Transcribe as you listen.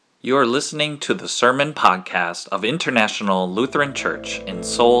You are listening to the Sermon Podcast of International Lutheran Church in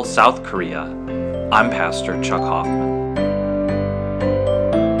Seoul, South Korea. I'm Pastor Chuck Hoffman.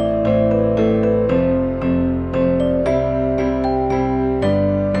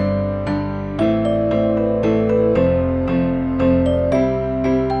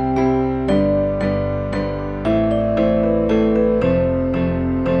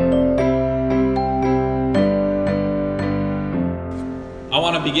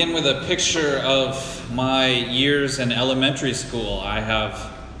 Begin with a picture of my years in elementary school. I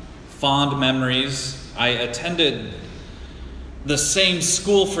have fond memories. I attended the same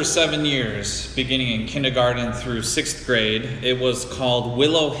school for 7 years, beginning in kindergarten through 6th grade. It was called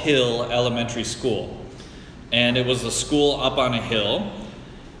Willow Hill Elementary School. And it was a school up on a hill,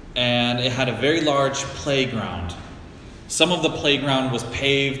 and it had a very large playground. Some of the playground was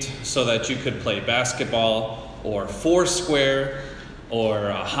paved so that you could play basketball or foursquare, or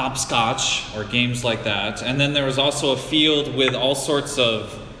hopscotch, or games like that. And then there was also a field with all sorts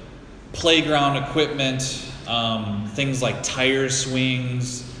of playground equipment, things like tire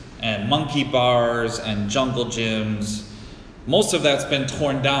swings, and monkey bars, and jungle gyms. Most of that's been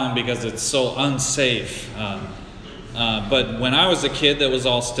torn down because it's so unsafe. But when I was a kid, that was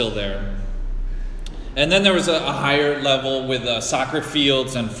all still there. And then there was a higher level with soccer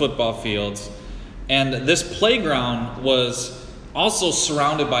fields and football fields. And this playground was also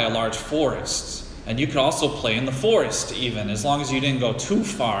surrounded by a large forest. And you could also play in the forest even, as long as you didn't go too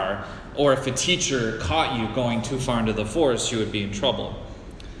far, or if a teacher caught you going too far into the forest, you would be in trouble.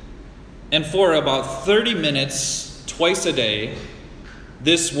 And for about 30 minutes, twice a day,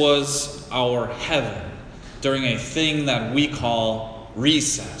 this was our heaven during a thing that we call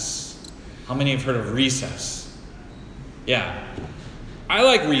recess. How many have heard of recess? Yeah. I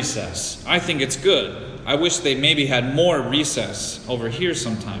like recess. I think it's good. I wish they maybe had more recess over here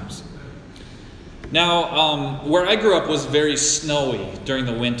sometimes. Now, where I grew up was very snowy during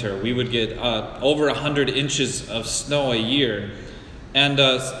the winter. We would get over 100 inches of snow a year. And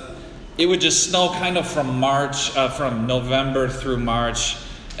it would just snow kind of from November through March.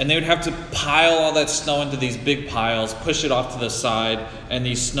 And they would have to pile all that snow into these big piles, push it off to the side, and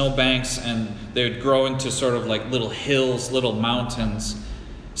these snow banks, and they would grow into sort of like little hills, little mountains.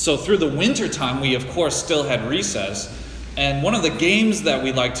 So through the winter time, we of course still had recess. And one of the games that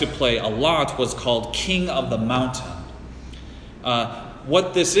we liked to play a lot was called King of the Mountain.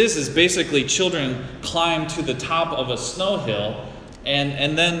 What this is basically children climb to the top of a snow hill,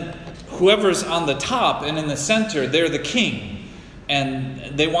 and then whoever's on the top and in the center, they're the king.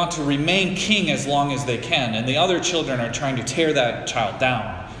 And they want to remain king as long as they can. And the other children are trying to tear that child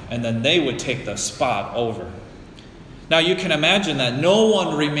down. And then they would take the spot over. Now you can imagine that no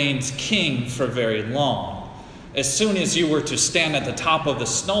one remains king for very long. As soon as you were to stand at the top of the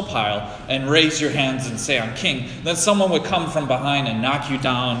snow pile and raise your hands and say, "I'm king," then someone would come from behind and knock you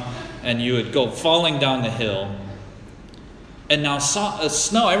down, and you would go falling down the hill. And now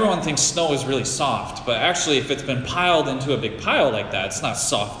snow, everyone thinks snow is really soft, but actually if it's been piled into a big pile like that, it's not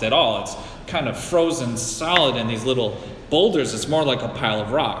soft at all. It's kind of frozen solid in these little boulders. It's more like a pile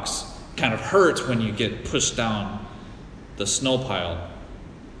of rocks. It kind of hurts when you get pushed down the snow pile.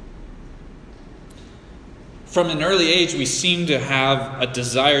 From an early age, we seem to have a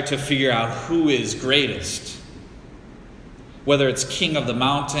desire to figure out who is greatest. Whether it's king of the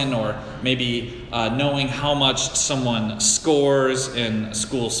mountain, or maybe knowing how much someone scores in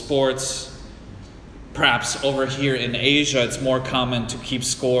school sports. Perhaps over here in Asia, it's more common to keep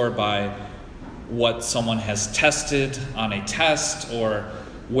score by what someone has tested on a test, or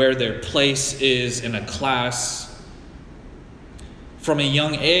where their place is in a class. From a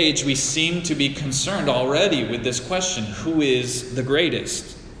young age, we seem to be concerned already with this question, who is the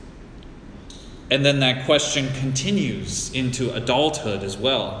greatest? And then that question continues into adulthood as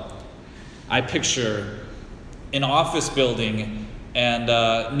well. I picture an office building, and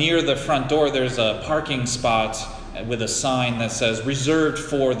near the front door there's a parking spot with a sign that says, "Reserved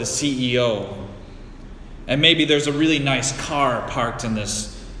for the CEO." And maybe there's a really nice car parked in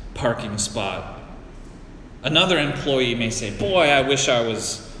this parking spot. Another employee may say, "Boy, I wish I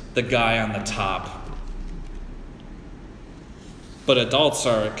was the guy on the top." But adults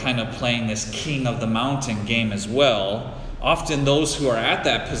are kind of playing this king of the mountain game as well. Often those who are at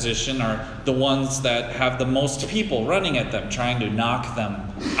that position are the ones that have the most people running at them, trying to knock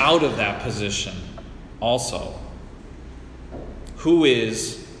them out of that position also. Who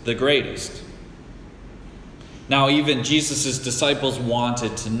is the greatest? Now, even Jesus' disciples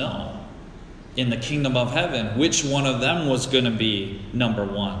wanted to know, in the kingdom of heaven, which one of them was going to be number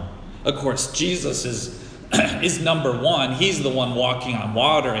one. Of course, Jesus is is number one. He's the one walking on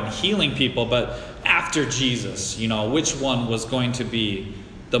water and healing people. But after Jesus, which one was going to be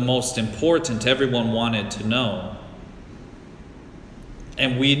the most important? Everyone wanted to know.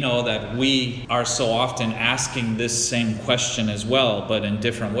 And we know that we are so often asking this same question as well, but in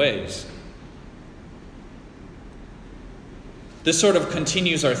different ways. This sort of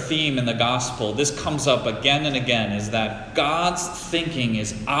continues our theme in the gospel. This comes up again and again, is that God's thinking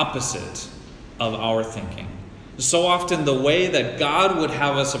is opposite of our thinking. So often the way that God would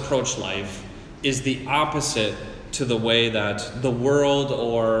have us approach life is the opposite to the way that the world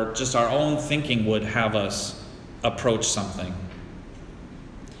or just our own thinking would have us approach something.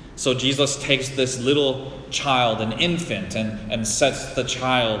 So Jesus takes this little child, an infant, and sets the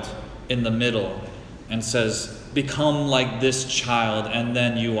child in the middle and says, become like this child, and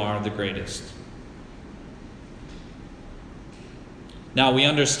then you are the greatest. Now, we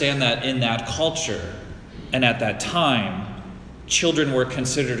understand that in that culture and at that time, children were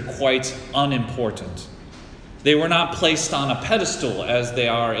considered quite unimportant. They were not placed on a pedestal as they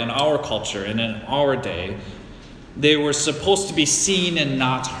are in our culture and in our day. They were supposed to be seen and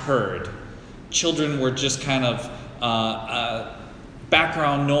not heard. Children were just kind of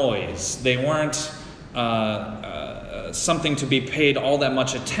background noise. They weren't something to be paid all that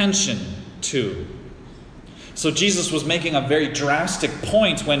much attention to. So Jesus was making a very drastic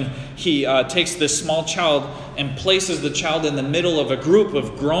point when he takes this small child and places the child in the middle of a group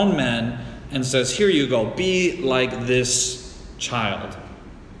of grown men and says, here you go, be like this child.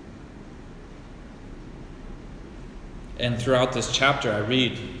 And throughout this chapter I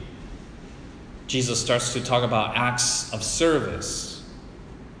read, Jesus starts to talk about acts of service,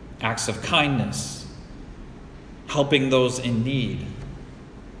 acts of kindness, helping those in need.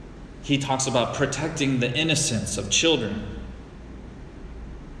 He talks about protecting the innocence of children.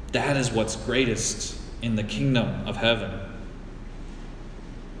 That is what's greatest in the kingdom of heaven.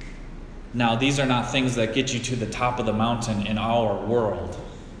 Now, these are not things that get you to the top of the mountain in our world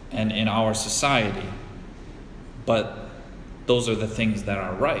and in our society, but those are the things that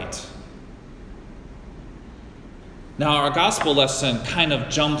are right. Now, our gospel lesson kind of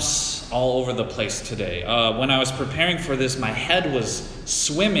jumps all over the place today. When I was preparing for this, my head was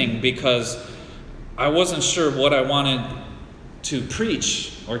swimming because I wasn't sure what I wanted to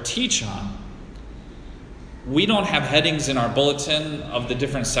preach or teach on. We don't have headings in our bulletin of the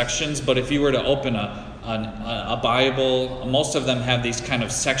different sections, but if you were to open a Bible, most of them have these kind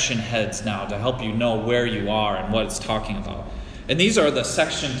of section heads now to help you know where you are and what it's talking about. And these are the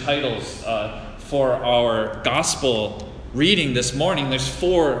section titles for our gospel reading this morning. There's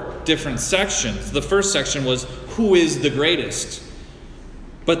 4 different sections. The first section was, who is the greatest?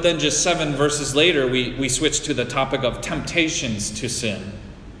 But then just 7 verses later, we switch to the topic of temptations to sin.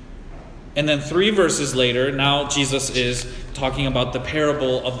 And then 3 verses later, now Jesus is talking about the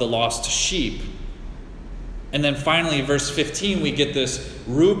parable of the lost sheep. And then finally, verse 15, we get this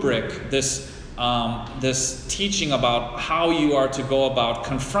rubric, this teaching about how you are to go about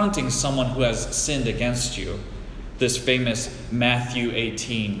confronting someone who has sinned against you. This famous Matthew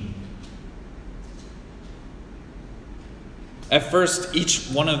 18. At first, each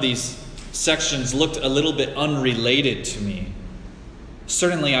one of these sections looked a little bit unrelated to me.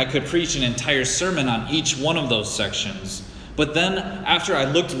 Certainly, I could preach an entire sermon on each one of those sections. But then, after I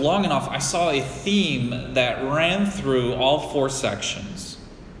looked long enough, I saw a theme that ran through all 4 sections.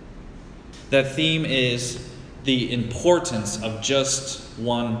 That theme is the importance of just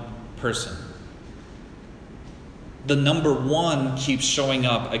one person. The number 1 keeps showing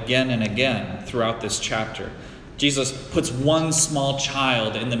up again and again throughout this chapter. Jesus puts one small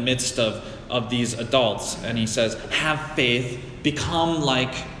child in the midst of these adults, and he says, have faith, become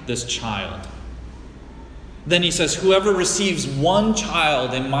like this child. Then he says, whoever receives one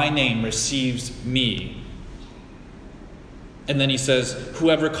child in my name receives me. And then he says,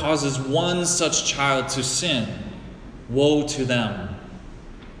 whoever causes one such child to sin, woe to them.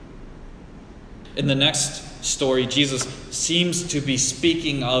 In the next story, Jesus seems to be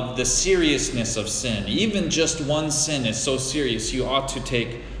speaking of the seriousness of sin. Even just one sin is so serious, you ought to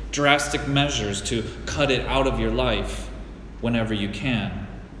take drastic measures to cut it out of your life whenever you can.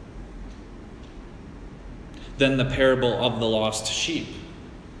 Then the parable of the lost sheep.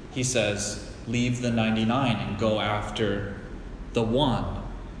 He says, leave the 99 and go after the one.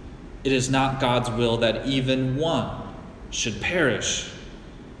 It is not God's will that even one should perish,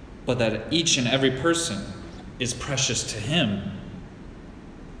 but that each and every person is precious to him.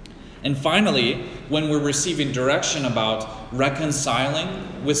 And finally, when we're receiving direction about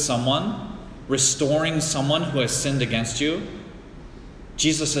reconciling with someone, restoring someone who has sinned against you,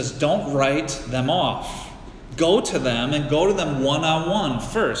 Jesus says, don't write them off. go to them one-on-one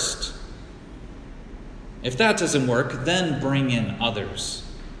first. If that doesn't work, then bring in others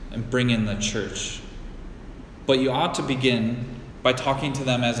and bring in the church. But you ought to begin by talking to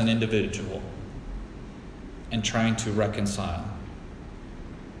them as an individual and trying to reconcile.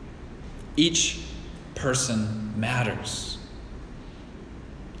 Each person matters.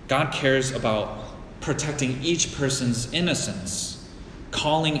 God cares about protecting each person's innocence,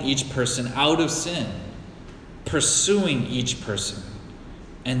 calling each person out of sin, pursuing each person,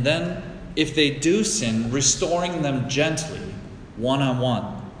 and then, if they do sin, restoring them gently,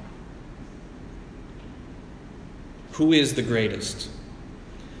 one-on-one. Who is the greatest?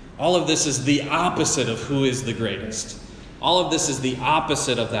 All of this is the opposite of who is the greatest. All of this is the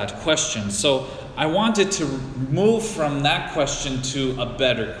opposite of that question. So I wanted to move from that question to a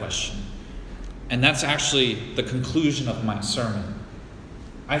better question. And that's actually the conclusion of my sermon.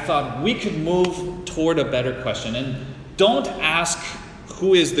 I thought we could move toward a better question. And don't ask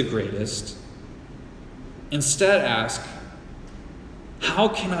who is the greatest. Instead ask, how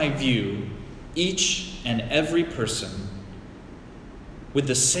can I view each and every person with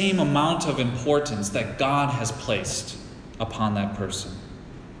the same amount of importance that God has placed upon that person?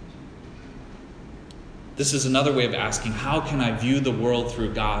 This is another way of asking, how can I view the world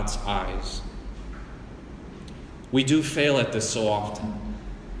through God's eyes? We do fail at this so often,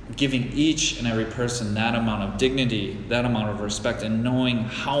 giving each and every person that amount of dignity, that amount of respect, and knowing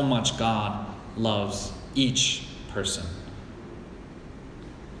how much God loves each person.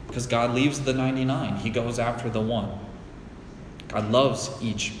 Because God leaves the 99. He goes after the one. God loves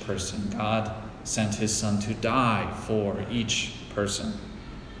each person. God sent his Son to die for each person.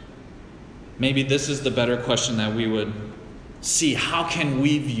 Maybe this is the better question that we would see. How can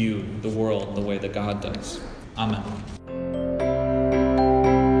we view the world the way that God does? Amen.